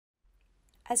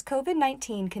As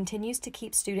COVID-19 continues to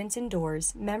keep students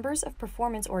indoors, members of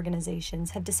performance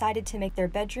organizations have decided to make their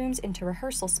bedrooms into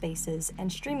rehearsal spaces and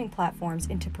streaming platforms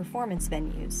into performance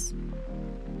venues.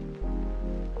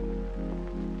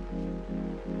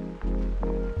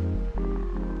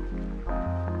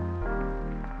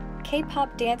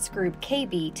 K-pop dance group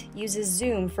K-Beat uses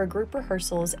Zoom for group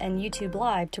rehearsals and YouTube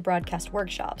Live to broadcast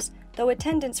workshops, though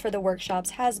attendance for the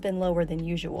workshops has been lower than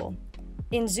usual.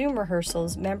 In Zoom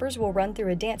rehearsals, members will run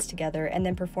through a dance together and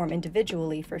then perform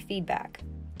individually for feedback.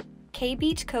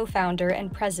 K-Beat co-founder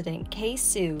and president Kay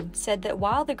Sue said that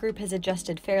while the group has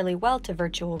adjusted fairly well to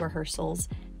virtual rehearsals,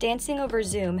 dancing over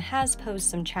Zoom has posed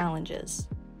some challenges.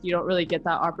 You don't really get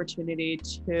that opportunity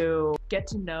to get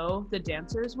to know the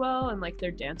dancers well and like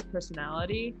their dance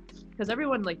personality, because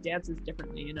everyone like dances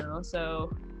differently, you know,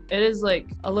 so it is like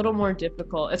a little more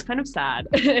difficult. It's kind of sad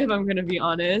if I'm gonna be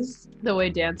honest, the way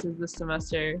dance is this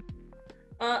semester.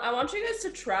 I want you guys to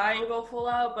try and go full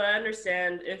out, but I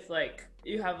understand if like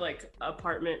you have like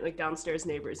apartment like downstairs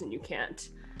neighbors and you can't.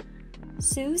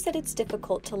 Sue said it's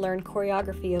difficult to learn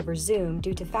choreography over Zoom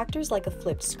due to factors like a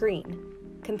flipped screen.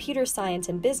 Computer science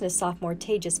and business sophomore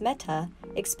Tejas Mehta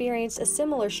experienced a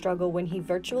similar struggle when he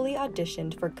virtually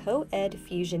auditioned for co-ed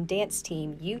fusion dance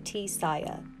team UT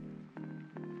Saya.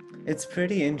 It's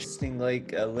pretty interesting,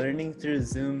 learning through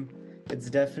Zoom,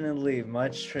 it's definitely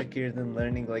much trickier than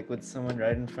learning like with someone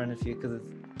right in front of you, because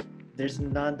there's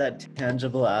not that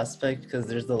tangible aspect because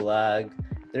there's the lag,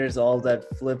 there's all that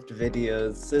flipped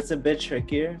videos, so it's a bit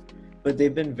trickier, but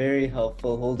they've been very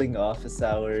helpful holding office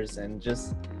hours and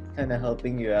just kind of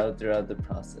helping you out throughout the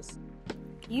process.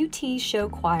 UT show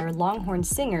choir Longhorn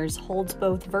Singers holds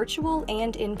both virtual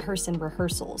and in-person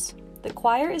rehearsals. The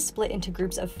choir is split into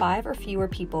groups of 5 or fewer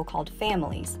people called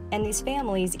families, and these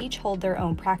families each hold their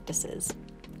own practices.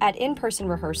 At in-person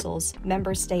rehearsals,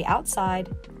 members stay outside,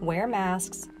 wear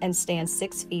masks, and stand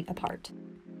 6 feet apart.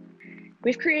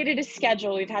 We've created a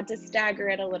schedule. We've had to stagger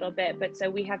it a little bit, but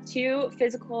so we have 2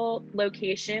 physical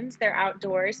locations. They're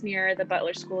outdoors near the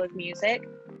Butler School of Music.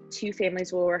 2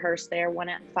 families will rehearse there, one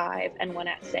at 5 and one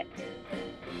at 6.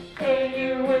 Hey,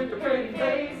 you with the pretty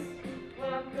face.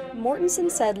 Mortensen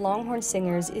said Longhorn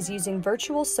Singers is using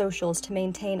virtual socials to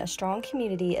maintain a strong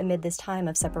community amid this time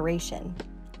of separation.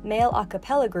 Male a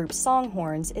cappella group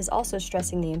Songhorns is also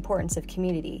stressing the importance of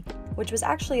community, which was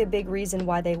actually a big reason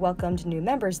why they welcomed new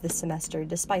members this semester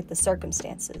despite the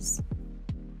circumstances.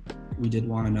 We did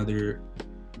want another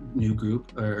new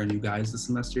group or new guys this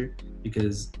semester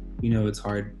because, you know, it's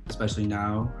hard, especially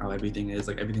now how everything is,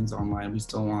 like everything's online. We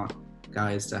still want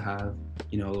guys to have,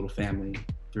 you know, a little family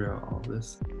throughout all of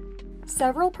this.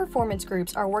 Several performance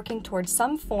groups are working towards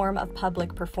some form of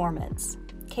public performance.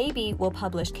 KB will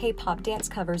publish K-pop dance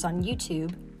covers on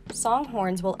YouTube,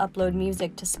 Songhorns will upload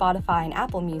music to Spotify and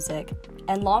Apple Music,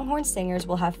 and Longhorn Singers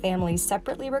will have families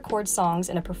separately record songs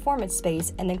in a performance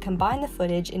space and then combine the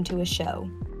footage into a show.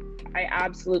 I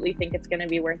absolutely think it's going to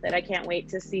be worth it. I can't wait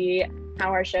to see how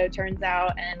our show turns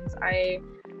out, and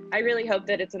I really hope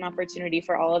that it's an opportunity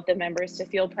for all of the members to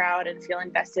feel proud and feel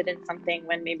invested in something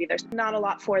when maybe there's not a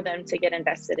lot for them to get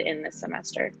invested in this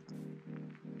semester.